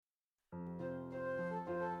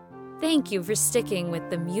Thank you for sticking with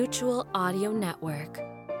the Mutual Audio Network,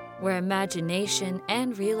 where imagination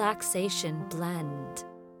and relaxation blend.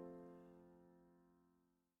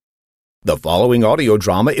 The following audio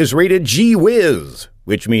drama is rated G-Wiz,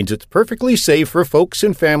 which means it's perfectly safe for folks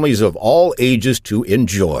and families of all ages to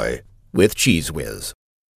enjoy, with Cheese Whiz.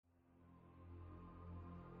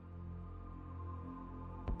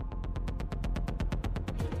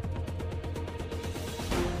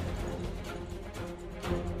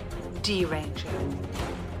 D-Ranger,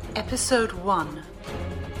 Episode 1,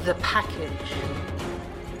 The Package.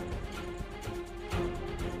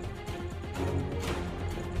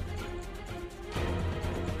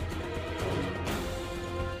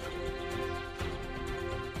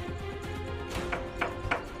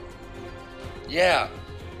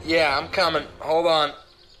 Yeah, I'm coming. Hold on.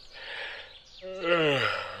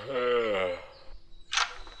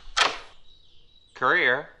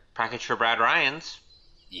 Courier, package for Brad Ryans.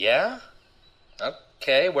 Yeah?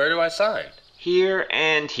 Okay, where do I sign? Here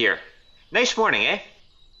and here. Nice morning, eh?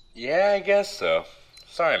 Yeah, I guess so.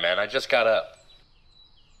 Sorry, man, I just got up.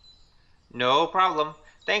 No problem.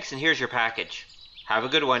 Thanks, and here's your package. Have a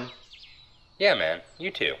good one. Yeah, man,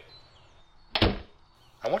 you too.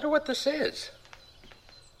 I wonder what this is.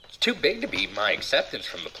 It's too big to be my acceptance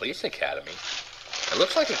from the police academy. It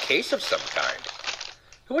looks like a case of some kind.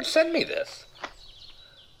 Who would send me this?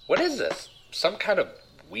 What is this? Some kind of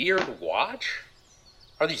weird watch?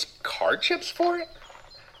 Are these card chips for it?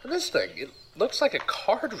 And this thing, it looks like a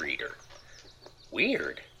card reader.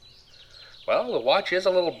 Weird. Well, the watch is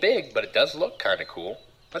a little big, but it does look kind of cool.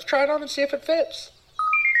 Let's try it on and see if it fits.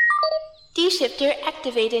 D-Shifter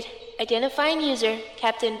activated. Identifying user,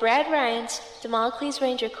 Captain Brad Ryans, Demolocles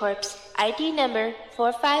Ranger Corps. ID number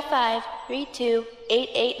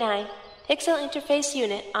 455-32889. Pixel Interface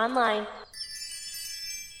Unit online.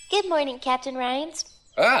 Good morning, Captain Ryans.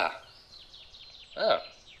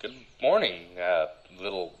 Good morning,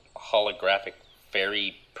 little holographic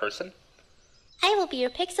fairy person. I will be your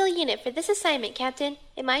Pixel unit for this assignment, Captain.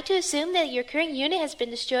 Am I to assume that your current unit has been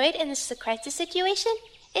destroyed and this is a crisis situation?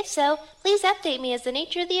 If so, please update me as the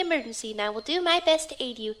nature of the emergency and I will do my best to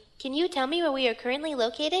aid you. Can you tell me where we are currently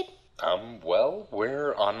located? Well,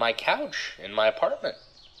 we're on my couch in my apartment.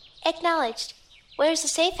 Acknowledged. Where is the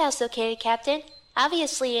safe house located, Captain?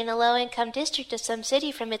 Obviously in a low-income district of some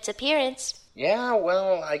city from its appearance. Yeah,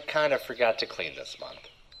 well, I kind of forgot to clean this month.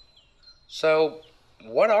 So,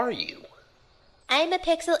 what are you? I am a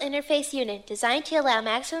Pixel Interface Unit designed to allow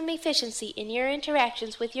maximum efficiency in your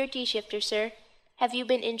interactions with your D-Shifter, sir. Have you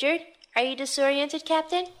been injured? Are you disoriented,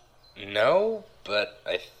 Captain? No, but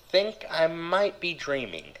I think I might be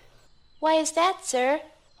dreaming. Why is that, sir?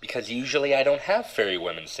 Because usually I don't have fairy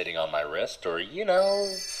women sitting on my wrist or,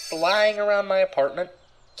 flying around my apartment.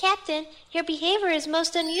 Captain, your behavior is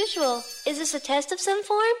most unusual. Is this a test of some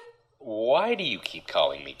form? Why do you keep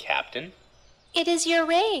calling me Captain? It is your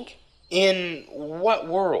rank. In what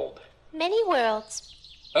world? Many worlds.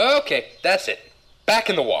 Okay, that's it. Back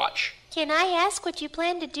in the watch. Can I ask what you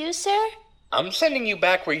plan to do, sir? I'm sending you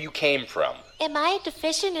back where you came from. Am I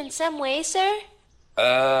deficient in some way, sir?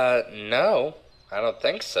 No. I don't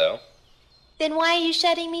think so. Then why are you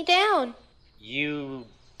shutting me down? You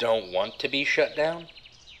don't want to be shut down?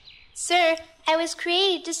 Sir, I was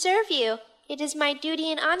created to serve you. It is my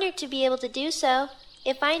duty and honor to be able to do so.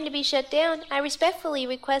 If I am to be shut down, I respectfully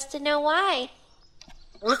request to know why.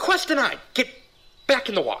 Request denied. Get back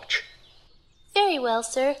in the watch. Very well,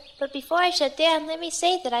 sir. But before I shut down, let me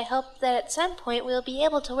say that I hope that at some point we'll be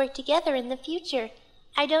able to work together in the future.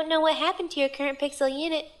 I don't know what happened to your current Pixel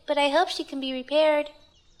unit, but I hope she can be repaired.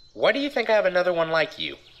 Why do you think I have another one like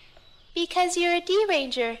you? Because you're a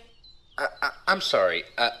D-Ranger. I'm sorry,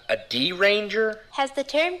 a D-Ranger? Has the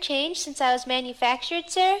term changed since I was manufactured,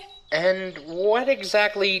 sir? And what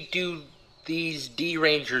exactly do these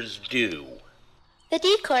D-Rangers do? The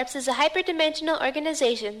D-Corps is a hyperdimensional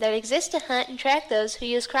organization that exists to hunt and track those who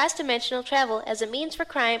use cross-dimensional travel as a means for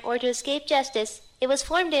crime or to escape justice. It was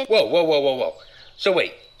formed in... Whoa. So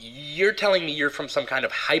wait, you're telling me you're from some kind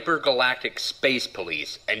of hypergalactic space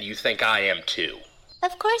police, and you think I am too?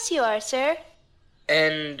 Of course you are, sir.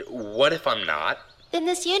 And what if I'm not? Then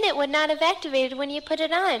this unit would not have activated when you put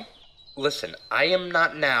it on. Listen, I am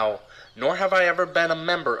not now, nor have I ever been a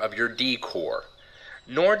member of your D-Corps.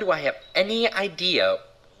 Nor do I have any idea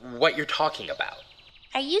what you're talking about.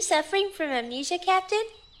 Are you suffering from amnesia, Captain?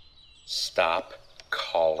 Stop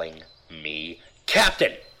calling me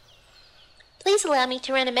Captain! Please allow me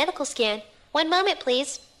to run a medical scan. One moment,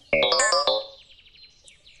 please.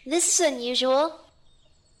 This is unusual.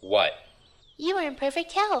 What? You are in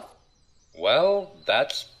perfect health. Well,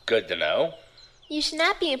 that's good to know. You should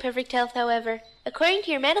not be in perfect health, however. According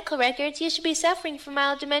to your medical records, you should be suffering from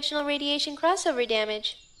mild dimensional radiation crossover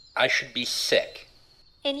damage. I should be sick.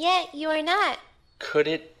 And yet, you are not. Could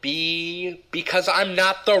it be because I'm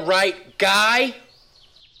not the right guy?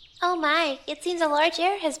 Oh my, it seems a large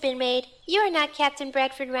error has been made. You are not Captain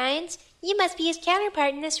Bradford Rhines. You must be his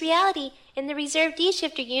counterpart in this reality, and the reserve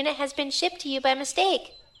D-shifter unit has been shipped to you by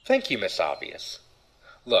mistake. Thank you, Miss Obvious.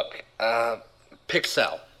 Look,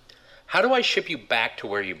 Pixel, how do I ship you back to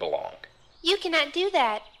where you belong? You cannot do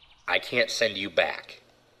that. I can't send you back.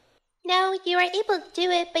 No, you are able to do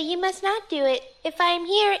it, but you must not do it. If I am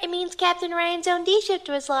here, it means Captain Ryan's own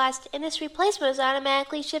D-shifter was lost, and this replacement was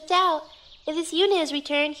automatically shipped out. If this unit is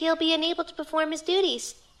returned, he'll be unable to perform his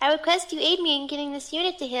duties. I request you aid me in getting this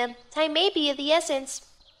unit to him. Time may be of the essence.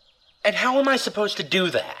 And how am I supposed to do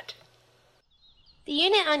that? The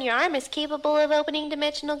unit on your arm is capable of opening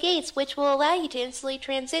dimensional gates, which will allow you to instantly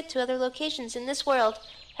transit to other locations in this world.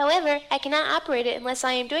 However, I cannot operate it unless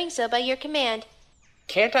I am doing so by your command.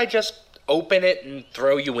 Can't I just open it and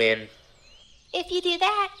throw you in? If you do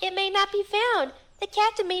that, it may not be found. The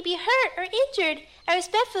captain may be hurt or injured. I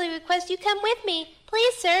respectfully request you come with me.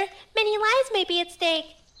 Please, sir. Many lives may be at stake.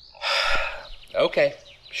 Okay,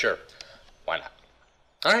 sure. Why not?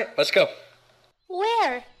 All right, let's go.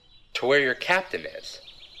 Where? To where your captain is.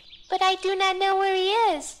 But I do not know where he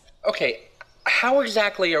is. Okay, how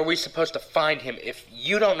exactly are we supposed to find him if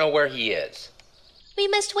you don't know where he is? We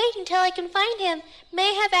must wait until I can find him. May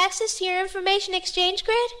I have access to your information exchange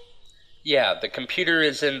grid? Yeah, the computer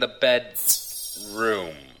is in the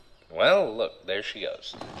bedroom. Well, look, there she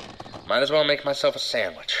goes. Might as well make myself a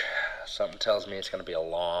sandwich. Something tells me it's going to be a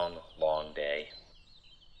long, long day.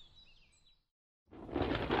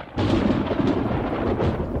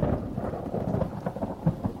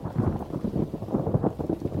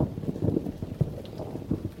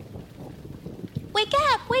 Wake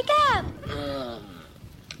up! Wake up!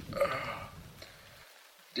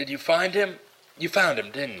 Did you find him? You found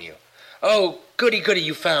him, didn't you? Oh, goody,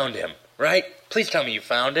 you found him, right? Please tell me you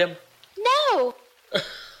found him. No!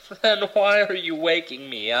 Then why are you waking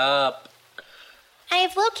me up? I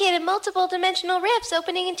have located multiple dimensional rifts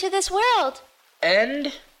opening into this world.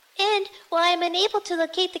 And? And, while I am unable to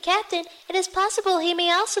locate the captain, it is possible he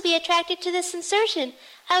may also be attracted to this insertion.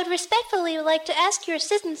 I would respectfully like to ask your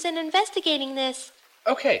assistance in investigating this.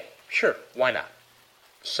 Okay, sure, why not?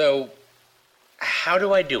 So, how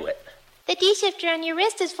do I do it? The D-shifter on your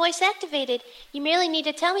wrist is voice activated. You merely need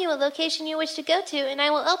to tell me what location you wish to go to, and I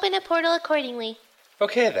will open a portal accordingly.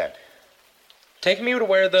 Okay then. Take me to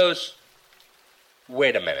where those...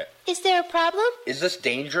 Wait a minute. Is there a problem? Is this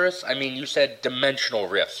dangerous? I mean, you said dimensional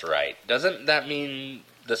rifts, right? Doesn't that mean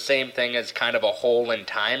the same thing as kind of a hole in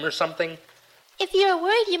time or something? If you are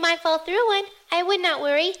worried you might fall through one, I would not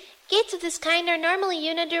worry. Gates of this kind are normally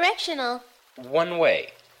unidirectional. One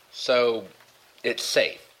way. So, it's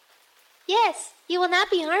safe. Yes, you will not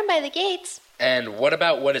be harmed by the gates. And what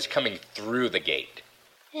about what is coming through the gate?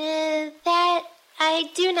 That I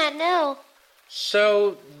do not know.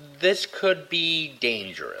 So, this could be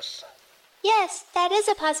dangerous. Yes, that is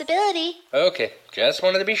a possibility. Okay, just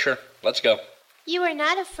wanted to be sure. Let's go. You are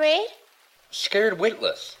not afraid? Scared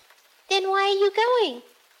witless. Then why are you going?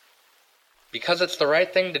 Because it's the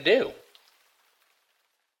right thing to do.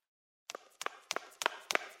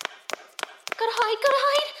 Gotta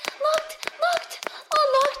hide! Locked!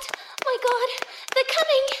 Oh, locked! My God, they're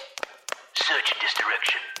coming! Search in this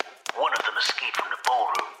direction. One of them escaped from the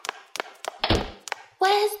ballroom.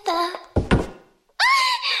 Where's the...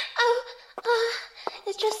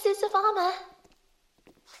 it's just suits of armor.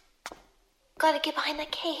 Gotta get behind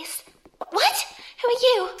that case. What? Who are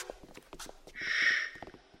you?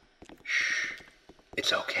 Shh.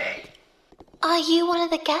 It's okay. Are you one of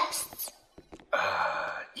the guests?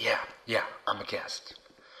 Yeah, I'm a guest.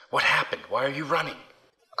 What happened? Why are you running?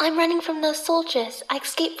 I'm running from those soldiers. I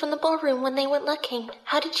escaped from the ballroom when they went looking.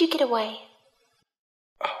 How did you get away?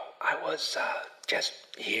 Oh, I was, just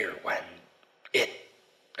here when it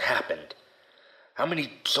happened. How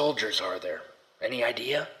many soldiers are there? Any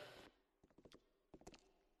idea?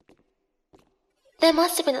 There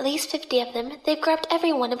must have been at least 50 of them. They've grabbed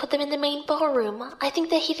everyone and put them in the main ballroom. I think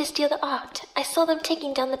they're here to steal the art. I saw them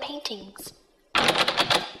taking down the paintings.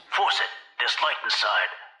 Force it. There's light inside.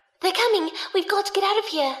 They're coming. We've got to get out of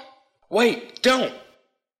here. Wait, don't!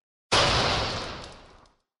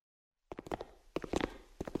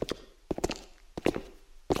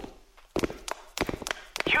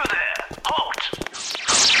 You there! Halt!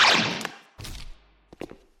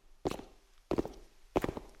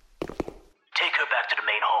 Take her back to the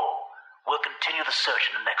main hall. We'll continue the search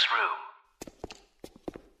in the next room.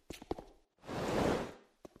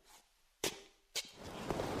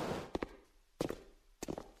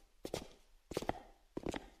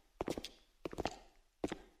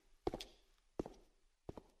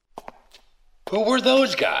 Who were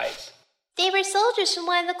those guys? They were soldiers from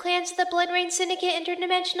one of the clans of the Blood Rain Syndicate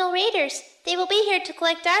Interdimensional Raiders. They will be here to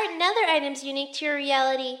collect art and other items unique to your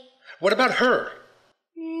reality. What about her?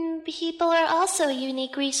 People are also a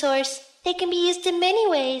unique resource. They can be used in many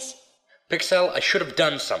ways. Pixel, I should have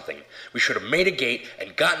done something. We should have made a gate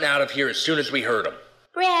and gotten out of here as soon as we heard them.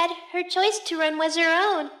 Brad, her choice to run was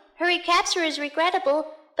her own. Her recapture is regrettable,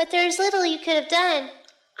 but there is little you could have done.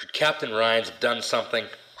 Could Captain Rhines have done something?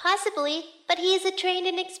 Possibly, but he is a trained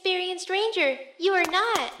and experienced ranger. You are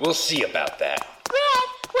not. We'll see about that.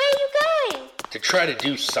 Brad, where are you going? To try to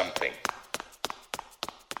do something.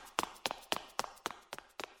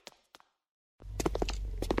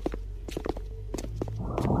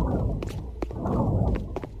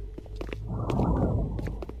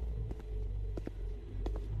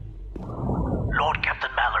 Lord Captain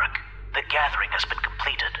Malarick, the gathering has been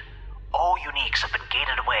completed. All uniques have been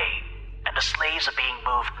gated away, and the slaves are being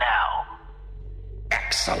moved now.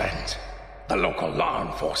 Excellent. The local law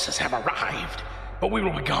enforcers have arrived, but we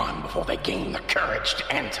will be gone before they gain the courage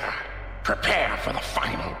to enter. Prepare for the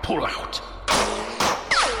final pullout.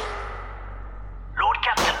 Lord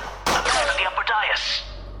Captain, a man of the upper dais.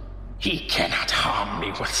 He cannot harm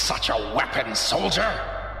me with such a weapon, soldier.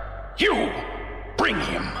 You, bring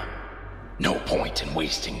him. No point in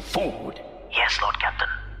wasting food. Yes, Lord Captain.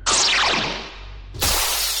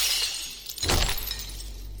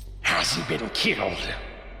 Has he been killed?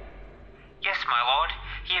 Yes, my lord.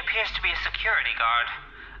 He appears to be a security guard.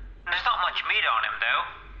 There's not much meat on him, though.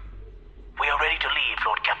 We are ready to leave,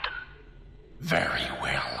 Lord Captain. Very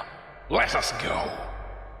well. Let us go.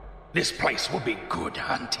 This place will be good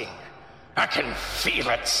hunting. I can feel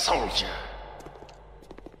it, soldier.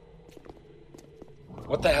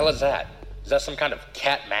 What the hell is that? Is that some kind of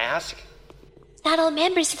cat mask? Not all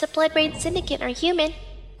members of the Blood Rain Syndicate are human.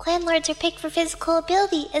 Clan lords are picked for physical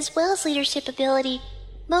ability as well as leadership ability.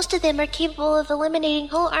 Most of them are capable of eliminating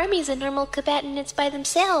whole armies of normal combatants by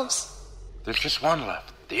themselves. There's just one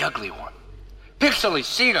left, the ugly one. Pixel, he's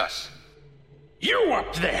seen us! You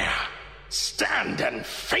up there! Stand and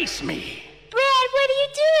face me! Brad, what are you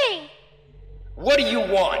doing? What do you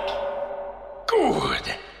want?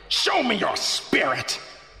 Good! Show me your spirit!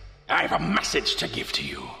 I have a message to give to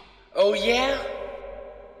you. Oh, yeah?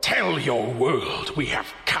 Tell your world we have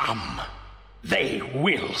come. They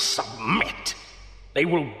will submit. They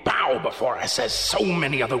will bow before us as so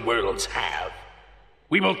many other worlds have.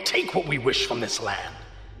 We will take what we wish from this land,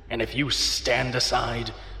 and if you stand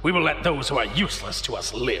aside, we will let those who are useless to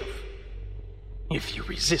us live. If you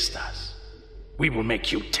resist us, we will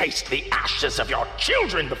make you taste the ashes of your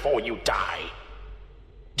children before you die.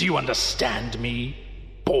 Do you understand me,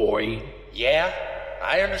 boy? Yeah,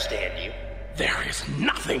 I understand you. There is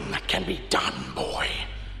nothing that can be done, boy.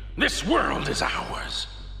 This world is ours.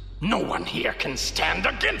 No one here can stand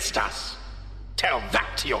against us. Tell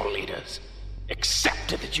that to your leaders. Accept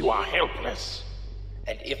that you are helpless.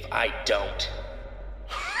 And if I don't?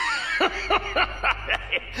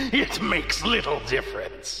 It makes little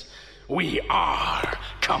difference. We are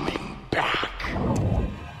coming back.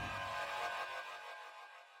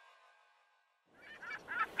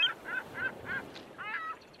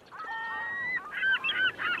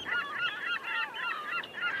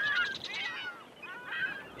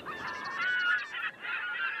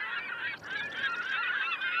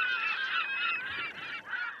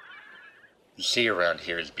 The sea around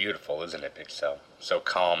here is beautiful, isn't it, Pixel? So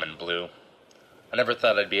calm and blue. I never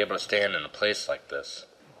thought I'd be able to stand in a place like this.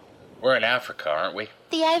 We're in Africa, aren't we?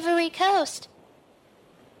 The Ivory Coast.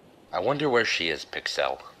 I wonder where she is,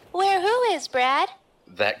 Pixel. Where who is, Brad?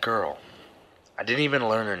 That girl. I didn't even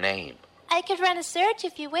learn her name. I could run a search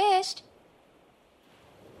if you wished.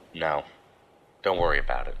 No. Don't worry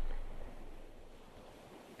about it.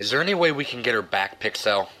 Is there any way we can get her back,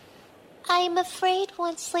 Pixel? I am afraid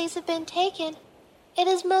once slaves have been taken, it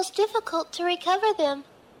is most difficult to recover them.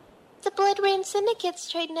 The Blood Rain Syndicate's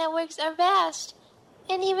trade networks are vast,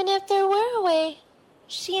 and even if there were a way,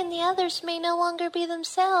 she and the others may no longer be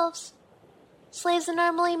themselves. Slaves are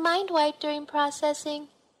normally mind-wiped during processing.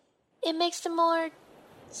 It makes them more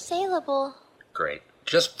saleable. Great.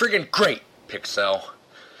 Just friggin' great, Pixel.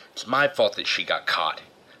 It's my fault that she got caught.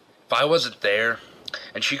 If I wasn't there,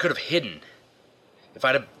 and she could have hidden, if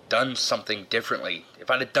I'd have done something differently,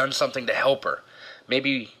 if I'd have done something to help her,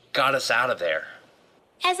 maybe got us out of there.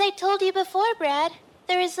 As I told you before, Brad,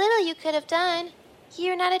 there is little you could have done.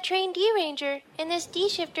 You're not a trained D-Ranger, and this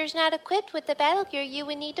D-Shifter's not equipped with the battle gear you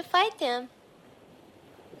would need to fight them.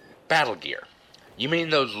 Battle gear? You mean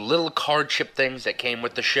those little card chip things that came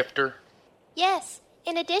with the shifter? Yes,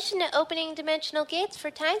 In addition to opening dimensional gates for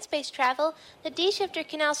time-space travel, the D-shifter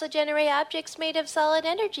can also generate objects made of solid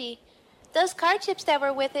energy. Those card chips that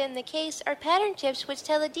were within the case are pattern chips which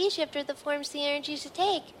tell the D-shifter the forms the energy to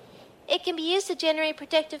take. It can be used to generate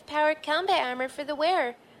protective powered combat armor for the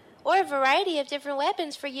wearer, or a variety of different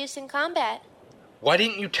weapons for use in combat. Why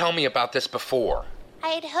didn't you tell me about this before? I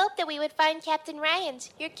had hoped that we would find Captain Ryans,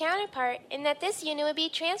 your counterpart, and that this unit would be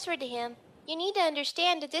transferred to him. You need to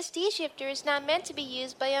understand that this D-shifter is not meant to be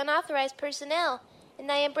used by unauthorized personnel,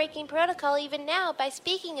 and I am breaking protocol even now by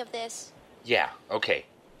speaking of this. Yeah, okay.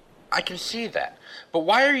 I can see that. But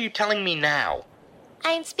why are you telling me now?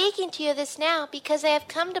 I am speaking to you this now because I have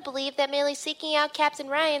come to believe that merely seeking out Captain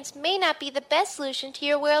Ryans may not be the best solution to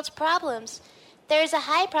your world's problems. There is a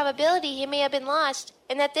high probability he may have been lost,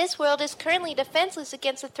 and that this world is currently defenseless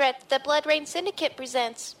against the threat that the Blood Rain Syndicate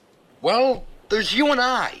presents. Well, there's you and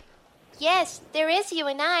I. Yes, there is you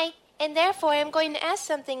and I, and therefore I am going to ask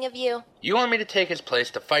something of you. You want me to take his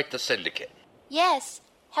place to fight the Syndicate? Yes.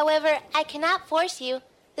 However, I cannot force you.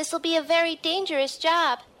 This will be a very dangerous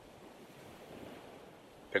job.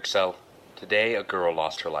 Pixel, today a girl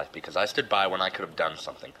lost her life because I stood by when I could have done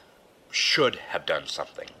something. Should have done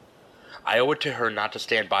something. I owe it to her not to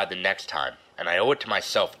stand by the next time, and I owe it to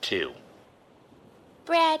myself too.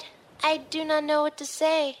 Brad, I do not know what to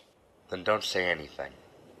say. Then don't say anything.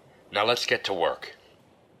 Now let's get to work.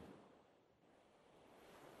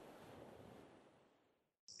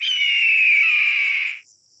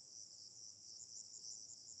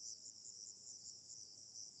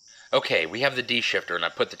 Okay, we have the D-shifter and I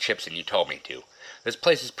put the chips in you told me to. This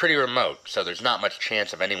place is pretty remote, so there's not much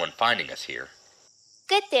chance of anyone finding us here.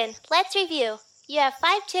 Good then, let's review. You have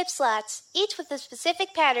 5 chip slots, each with a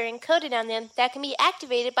specific pattern encoded on them that can be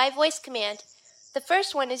activated by voice command. The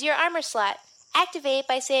first one is your armor slot. Activate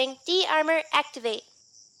by saying D-armor activate.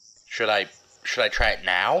 Should I try it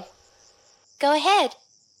now? Go ahead.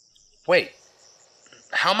 Wait,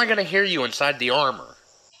 how am I going to hear you inside the armor?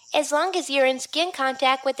 As long as you're in skin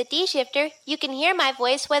contact with the D-shifter, you can hear my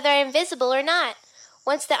voice whether I'm invisible or not.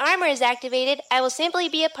 Once the armor is activated, I will simply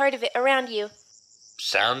be a part of it around you.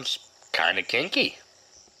 Sounds kinda kinky.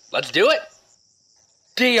 Let's do it!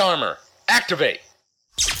 D-armor, activate!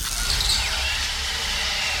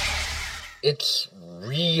 It's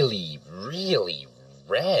really, really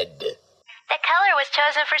red. The color was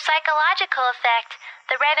chosen for psychological effect.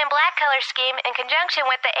 The red and black color scheme, in conjunction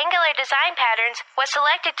with the angular design patterns, was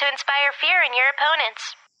selected to inspire fear in your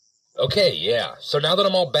opponents. Okay, yeah. So now that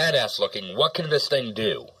I'm all badass looking, what can this thing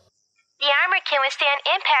do? The armor can withstand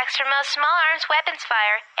impacts from most small arms weapons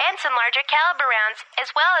fire and some larger caliber rounds,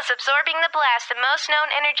 as well as absorbing the blast of most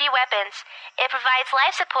known energy weapons. It provides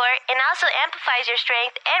life support and also amplifies your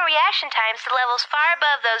strength and reaction times to levels far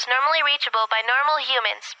above those normally reachable by normal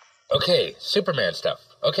humans. Okay, Superman stuff.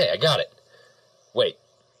 Okay, I got it. Wait,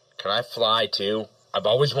 can I fly too? I've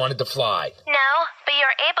always wanted to fly. No, but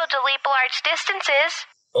you're able to leap large distances.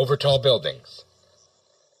 Over tall buildings.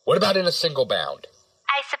 What about in a single bound?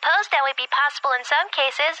 I suppose that would be possible in some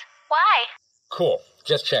cases. Why? Cool,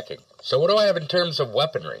 just checking. So what do I have in terms of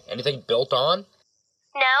weaponry? Anything built on?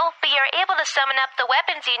 No, but you're able to summon up the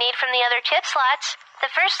weapons you need from the other chip slots.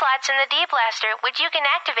 The first slot's in the D-Blaster, which you can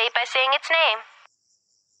activate by saying its name.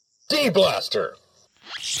 D-Blaster!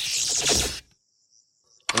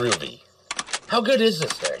 Groovy. How good is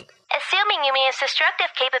this thing? Assuming you mean its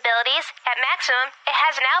destructive capabilities, at maximum, it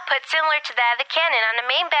has an output similar to that of the cannon on the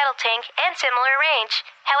main battle tank and similar range.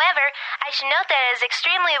 However, I should note that it is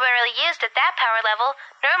extremely rarely used at that power level.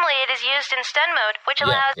 Normally it is used in stun mode, which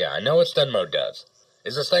allows... Yeah, I know what stun mode does.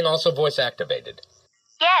 Is this thing also voice activated?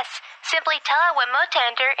 Yes, simply tell it what mode to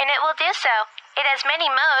enter and it will do so. It has many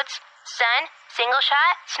modes: stun, single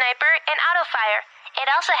shot, sniper, and auto fire. It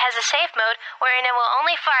also has a safe mode, wherein it will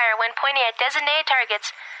only fire when pointing at designated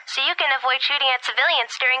targets, so you can avoid shooting at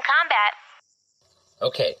civilians during combat.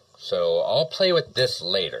 Okay, so I'll play with this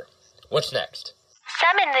later. What's next?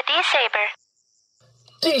 Summon the D-Saber.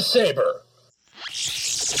 D-Saber!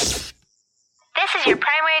 This is your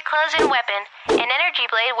primary close-in weapon, an energy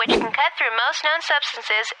blade which can cut through most known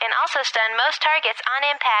substances and also stun most targets on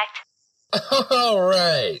impact. All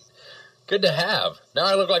right. Good to have. Now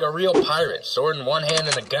I look like a real pirate, sword in one hand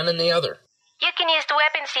and a gun in the other. You can use the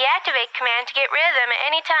weapon's deactivate command to get rid of them at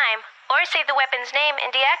any time, or save the weapon's name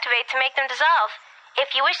and deactivate to make them dissolve.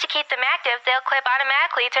 If you wish to keep them active, they'll clip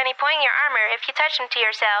automatically to any point in your armor if you touch them to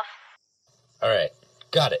yourself. Alright,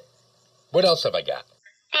 got it. What else have I got?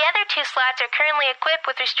 The other 2 slots are currently equipped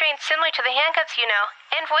with restraints similar to the handcuffs you know,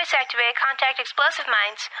 and voice-activated contact explosive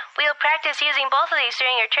mines. We will practice using both of these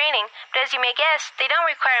during your training, but as you may guess, they don't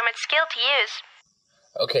require much skill to use.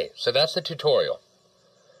 Okay, so that's the tutorial.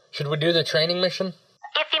 Should we do the training mission?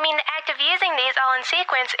 If you mean the act of using these all in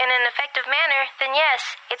sequence in an effective manner, then yes,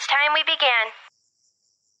 it's time we began.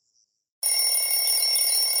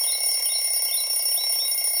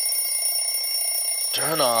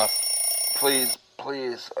 Turn off. Please,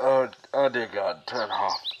 please. Oh dear God, turn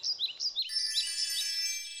off.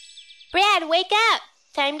 Brad, wake up!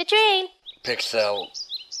 Time to train. Pixel,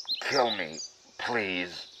 kill me.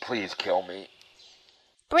 Please, please kill me.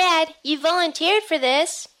 Brad, you volunteered for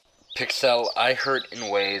this. Pixel, I hurt in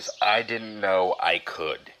ways I didn't know I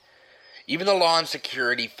could. Even the law and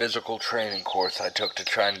security physical training course I took to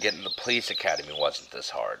try and get in the police academy wasn't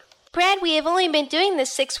this hard. Brad, we have only been doing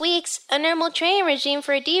this 6 weeks. A normal training regime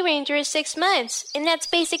for a D-Ranger is 6 months, and that's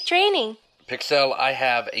basic training. Pixel, I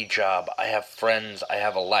have a job, I have friends, I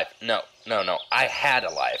have a life. No, I had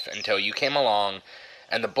a life until you came along,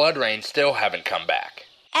 and the Blood Rain still haven't come back.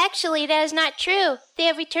 Actually, that is not true. They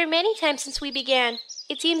have returned many times since we began.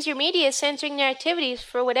 It seems your media is censoring their activities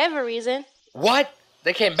for whatever reason. What?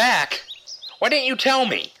 They came back? Why didn't you tell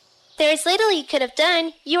me? There is little you could have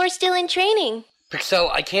done. You are still in training.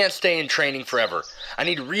 Pixel, I can't stay in training forever. I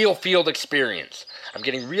need real field experience. I'm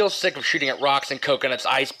getting real sick of shooting at rocks and coconuts,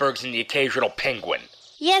 icebergs, and the occasional penguin.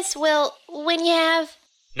 Yes, well, when you have...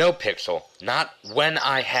 No, Pixel, not when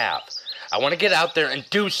I have. I want to get out there and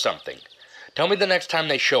do something. Tell me the next time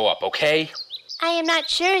they show up, okay? I am not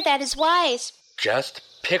sure that is wise. Just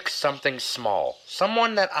pick something small.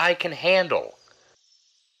 Someone that I can handle.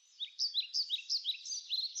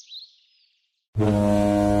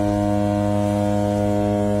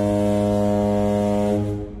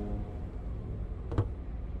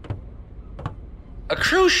 A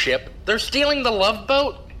cruise ship? They're stealing the Love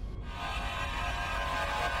Boat?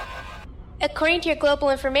 According to your Global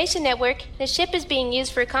Information Network, the ship is being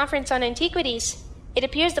used for a conference on antiquities. It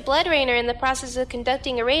appears the Blood Rain are in the process of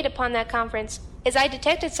conducting a raid upon that conference, as I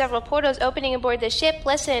detected several portals opening aboard the ship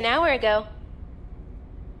less than an hour ago.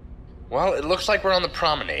 Well, it looks like we're on the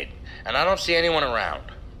promenade, and I don't see anyone around.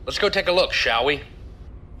 Let's go take a look, shall we?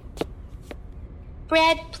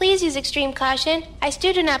 Brad, please use extreme caution. I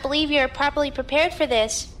still do not believe you are properly prepared for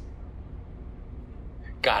this.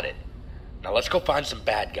 Got it. Now let's go find some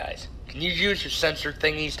bad guys. Can you use your sensor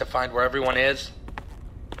thingies to find where everyone is?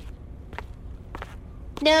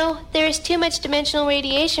 No, there is too much dimensional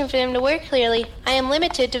radiation for them to work clearly. I am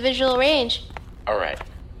limited to visual range. Alright,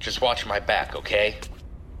 just watch my back, okay?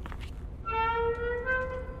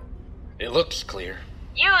 It looks clear.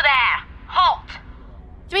 You there! Halt!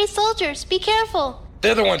 3 soldiers, be careful!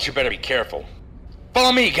 They're the ones who better be careful.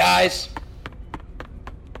 Follow me, guys!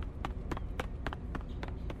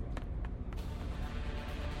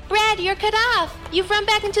 Brad, you're cut off! You've run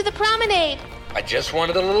back into the promenade! I just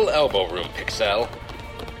wanted a little elbow room, Pixel.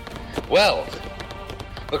 Well,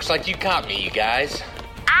 looks like you caught me, you guys.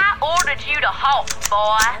 I ordered you to halt,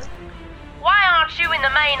 boy. Why aren't you in the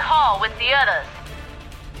main hall with the others?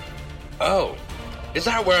 Oh, is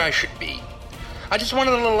that where I should be? I just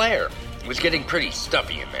wanted a little air. It was getting pretty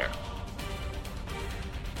stuffy in there.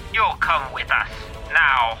 You'll come with us,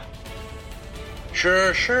 now.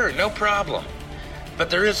 Sure, no problem. But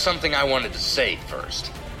there is something I wanted to say first.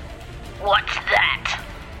 What's that?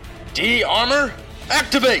 D-armor,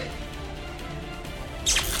 activate!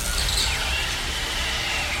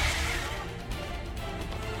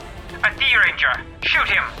 A D-Ranger! Shoot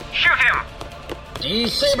him! Shoot him!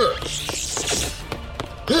 D-saber!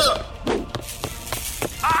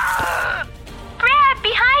 Brad,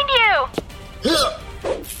 behind you!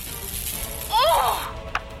 Oh!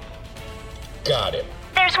 Got it.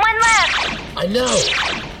 There's one left! I know!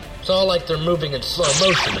 It's all like they're moving in slow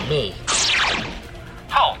motion to me.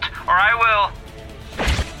 Halt, or I will...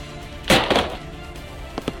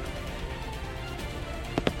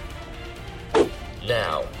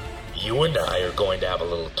 Now, you and I are going to have a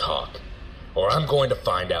little talk, or I'm going to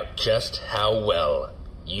find out just how well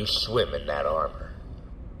you swim in that armor.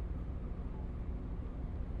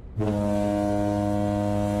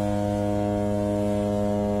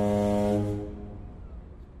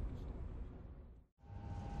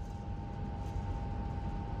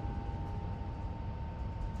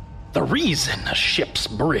 The reason a ship's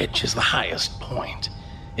bridge is the highest point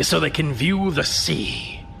is so they can view the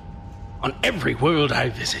sea. On every world I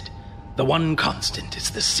visit, the one constant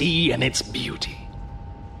is the sea and its beauty.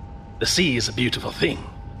 The sea is a beautiful thing,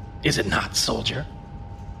 is it not, soldier?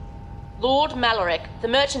 Lord Maloric, the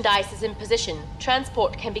merchandise is in position.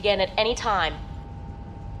 Transport can begin at any time.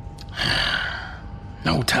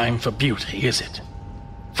 No time for beauty, is it?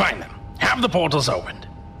 Find them. Have the portals opened.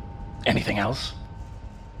 Anything else?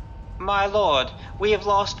 My lord, we have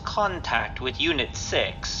lost contact with Unit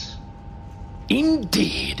 6.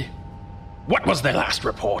 Indeed. What was their last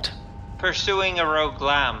report? Pursuing a rogue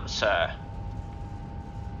lamb, sir.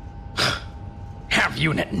 Have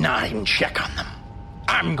Unit 9 check on them.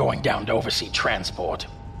 I'm going down to oversee transport.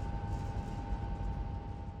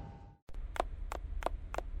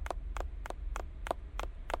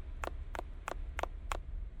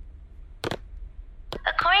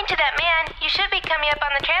 According to that man, you should be coming up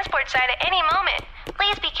on the transport side at any moment.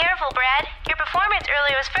 Please be careful, Brad. Your performance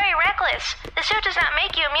earlier was very reckless. The suit does not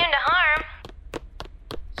make you immune to harm.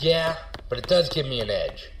 Yeah, but it does give me an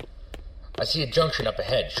edge. I see a junction up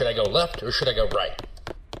ahead. Should I go left or should I go right?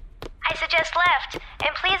 I suggest left,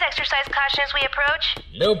 and please exercise caution as we approach.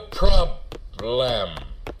 No problem.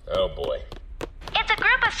 Oh boy. It's a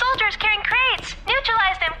group of soldiers carrying crates.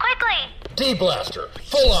 Neutralize them quickly. D-Blaster,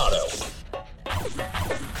 full auto.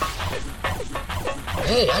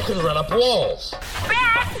 Hey, I can run up walls.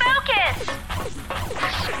 Brad, focus!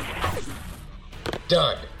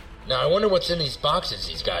 Done. Now I wonder what's in these boxes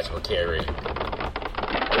these guys were carrying.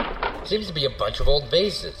 Seems to be a bunch of old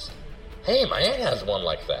vases. Hey, my aunt has one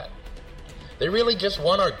like that. They really just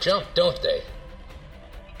want our junk, don't they?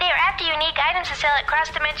 They are after unique items to sell at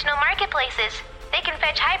cross-dimensional marketplaces. They can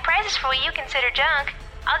fetch high prices for what you consider junk.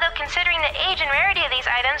 Although considering the age and rarity of these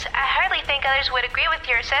items, I hardly think others would agree with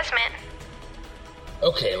your assessment.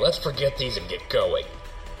 Okay, let's forget these and get going.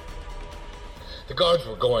 The guards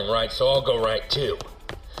were going right, so I'll go right too.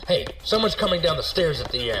 Hey, someone's coming down the stairs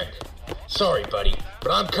at the end. Sorry, buddy,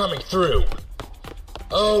 but I'm coming through.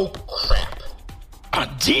 Oh, crap. A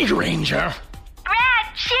D-Ranger?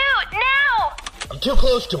 Brad, shoot, now! I'm too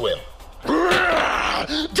close to him.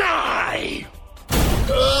 Die!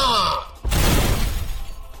 Ah!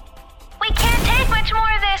 We can't take much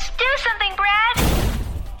more of this. Do something, Brad!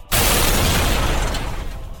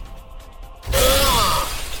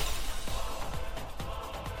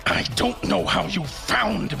 I don't know how you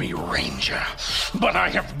found me, Ranger, but I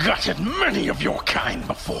have gutted many of your kind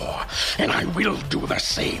before, and I will do the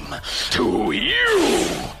same to you!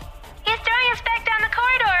 He's throwing us back down the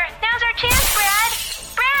corridor. Now's our chance, Brad!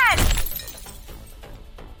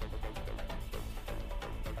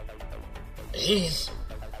 He's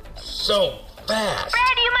so fast.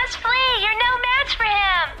 Brad, you must flee. You're no match for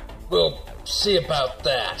him. We'll see about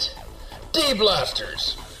that.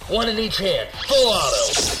 D-Blasters. One in each hand. Full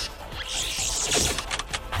auto.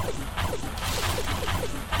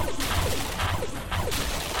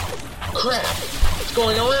 Crap. It's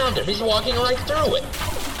going around him. He's walking right through it.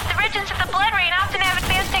 The regents of the Blood Rain often have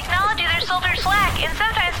advanced technology their soldiers lack, and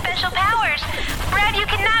sometimes special powers. Brad, you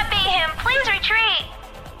cannot beat him. Please retreat.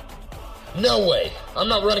 No way. I'm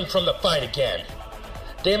not running from the fight again.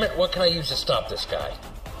 Damn it, what can I use to stop this guy?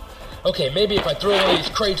 Okay, maybe if I throw one of these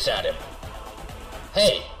crates at him.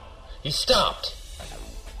 Hey, he stopped.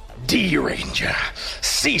 D-Ranger,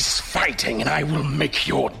 cease fighting and I will make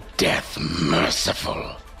your death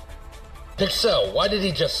merciful. Pixel, why did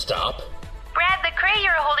he just stop? Brad, the crate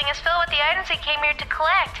you're holding is filled with the items he came here to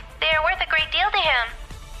collect. They are worth a great deal to him.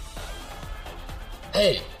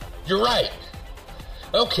 Hey, you're right.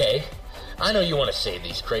 Okay, I know you want to save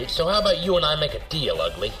these crates, so how about you and I make a deal,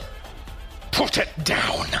 Ugly? Put it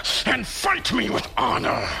down and fight me with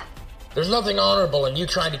honor. There's nothing honorable in you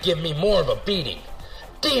trying to give me more of a beating.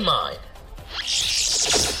 D-Mine!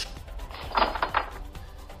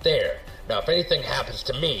 There. Now, if anything happens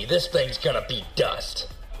to me, this thing's gonna be dust.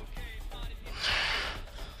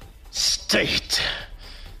 State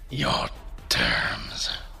your terms.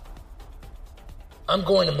 I'm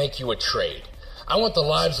going to make you a trade. I want the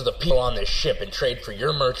lives of the people on this ship in trade for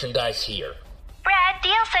your merchandise here. Brad,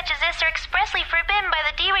 deals such as this are expressly forbidden by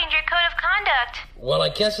the D-Ranger Code of Conduct. Well, I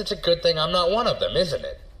guess it's a good thing I'm not one of them, isn't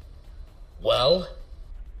it? Well?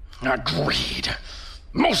 Agreed.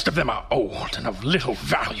 Most of them are old and of little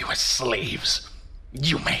value as slaves.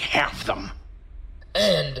 You may have them.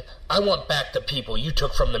 And I want back the people you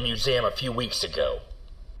took from the museum a few weeks ago.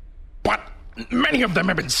 But many of them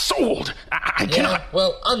have been sold. I cannot...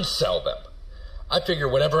 Well, unsell them. I figure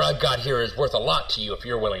whatever I've got here is worth a lot to you if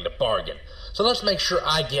you're willing to bargain. So let's make sure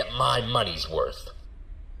I get my money's worth.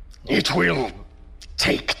 It will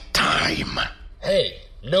take time. Hey,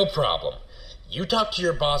 no problem. You talk to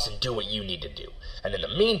your boss and do what you need to do. And in the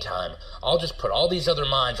meantime, I'll just put all these other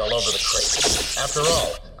mines all over the crate. After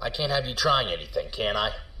all, I can't have you trying anything, can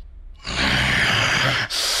I?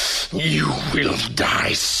 You will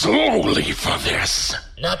die slowly for this.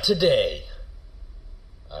 Not today.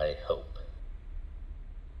 I hope.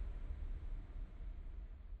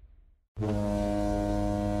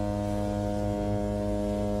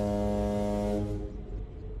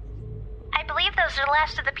 I believe those are the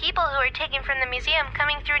last of the people who are taken from the museum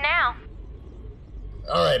coming through now.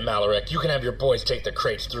 Alright, Maloric, you can have your boys take the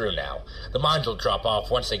crates through now. The mines will drop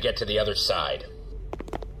off once they get to the other side.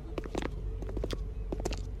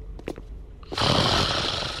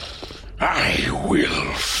 I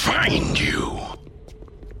will find you.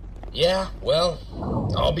 Yeah, well,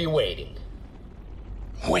 I'll be waiting.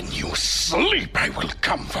 When you sleep, I will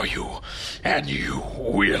come for you, and you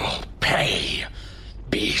will pay.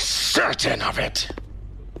 Be certain of it.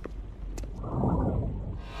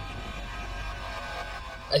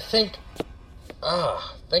 I think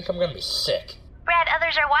I'm gonna be sick. Brad,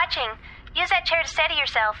 others are watching. Use that chair to steady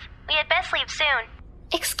yourself. We had best leave soon.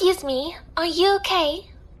 Excuse me, are you okay?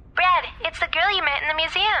 Brad, it's the girl you met in the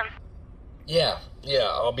museum. Yeah,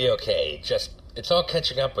 I'll be okay. It's all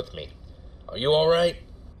catching up with me. Are you alright?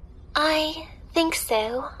 I think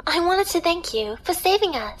so. I wanted to thank you for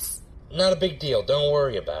saving us. Not a big deal, don't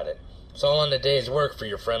worry about it. It's all in a day's work for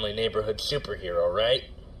your friendly neighborhood superhero, right?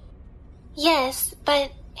 Yes,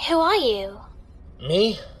 but who are you?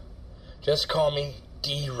 Me? Just call me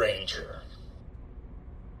D-Ranger.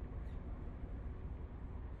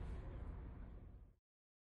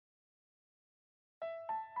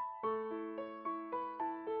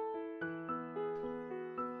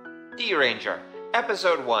 D-Ranger,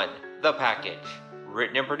 Episode 1, The Package.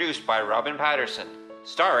 Written and produced by Robin Patterson.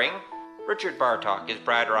 Starring Richard Bartok as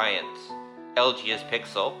Brad Ryans, LG as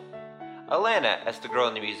Pixel, Alana as the girl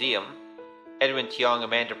in the museum, Edwin Tiong,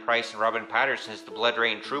 Amanda Price, and Robin Patterson as the Blood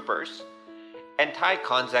Rain Troopers, and Ty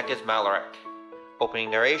Konzak as Maloric.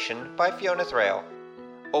 Opening narration by Fiona Thrale.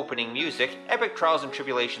 Opening music, Epic Trials and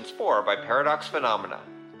Tribulations 4 by Paradox Phenomena.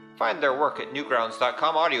 Find their work at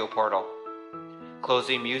newgrounds.com audio portal.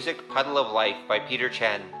 Closing music, Puddle of Life by Peter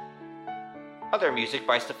Chen. Other music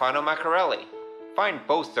by Stefano Maccarelli. Find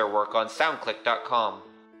both their work on soundclick.com.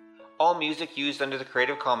 All music used under the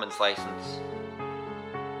Creative Commons license.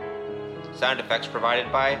 Sound effects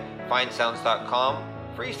provided by findsounds.com,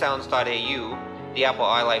 freesounds.au, the Apple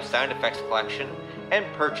iLife sound effects collection, and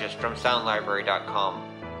purchased from soundlibrary.com.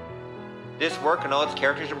 This work and all its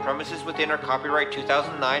characters and premises within are copyright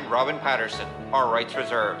 2009 Robin Patterson, all rights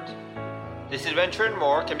reserved. This adventure and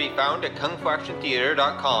more can be found at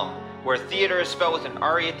kungfuactiontheater.com, where theater is spelled with an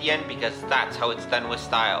R-E at the end because that's how it's done with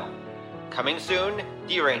style. Coming soon,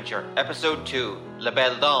 D-Ranger, Episode 2, La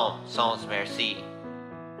Belle Dame Sans Merci.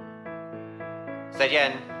 再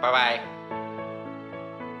见, bye-bye.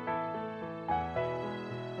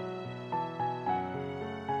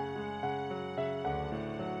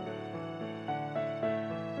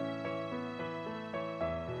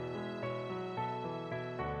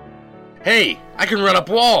 Hey, I can run up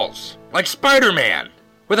walls, like Spider-Man,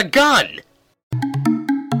 with a gun!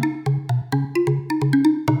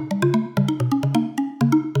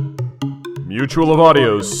 Mutual of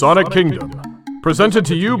Audio's Sonic Kingdom, presented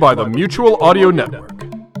to you by the Mutual Audio Network,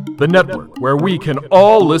 the network where we can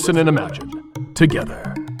all listen and imagine,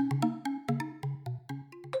 together.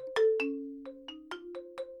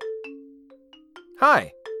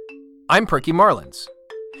 Hi, I'm Perky Marlins,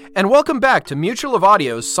 and welcome back to Mutual of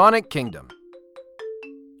Audio's Sonic Kingdom.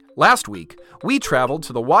 Last week, we traveled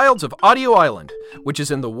to the wilds of Audio Island, which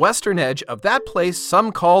is in the western edge of that place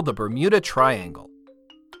some call the Bermuda Triangle.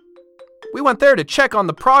 We went there to check on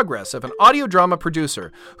the progress of an audio drama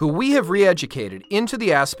producer who we have re-educated into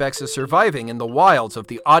the aspects of surviving in the wilds of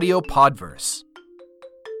the audio podverse.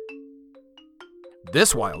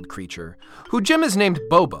 This wild creature, who Jim has named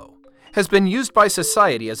Bobo, has been used by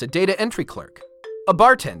society as a data entry clerk, a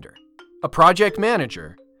bartender, a project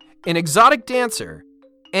manager, an exotic dancer,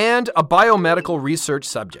 and a biomedical research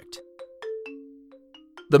subject.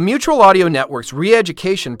 The Mutual Audio Network's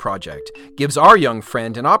re-education project gives our young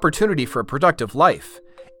friend an opportunity for a productive life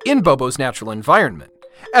in Bobo's natural environment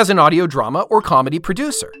as an audio drama or comedy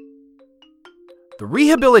producer. The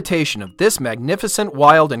rehabilitation of this magnificent,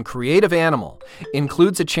 wild, and creative animal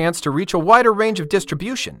includes a chance to reach a wider range of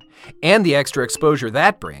distribution and the extra exposure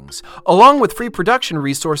that brings, along with free production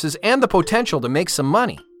resources and the potential to make some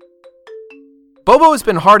money. Bobo has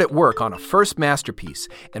been hard at work on a first masterpiece,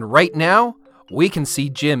 and right now, we can see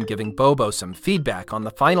Jim giving Bobo some feedback on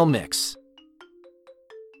the final mix.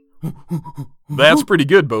 That's pretty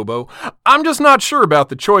good, Bobo. I'm just not sure about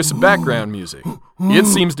the choice of background music. It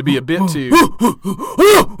seems to be a bit too...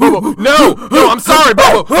 Bobo, no, I'm sorry,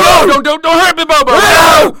 Bobo. No, don't hurt me, Bobo.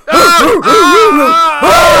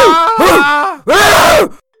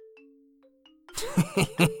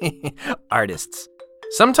 No! Artists.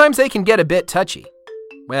 Sometimes they can get a bit touchy.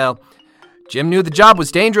 Well, Jim knew the job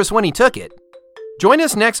was dangerous when he took it. Join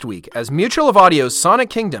us next week as Mutual of Audio's Sonic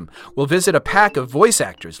Kingdom will visit a pack of voice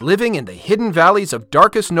actors living in the hidden valleys of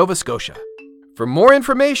darkest Nova Scotia. For more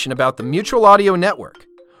information about the Mutual Audio Network,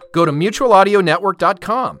 go to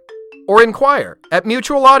mutualaudionetwork.com or inquire at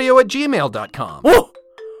mutualaudio@gmail.com. Whoa!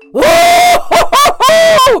 Whoa!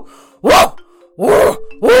 Whoa! Whoa!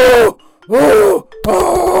 Whoa! Whoa!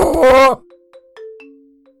 Whoa!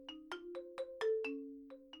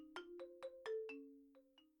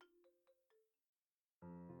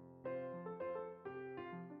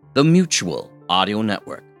 The Mutual Audio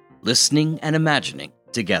Network. Listening and imagining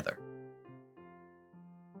together.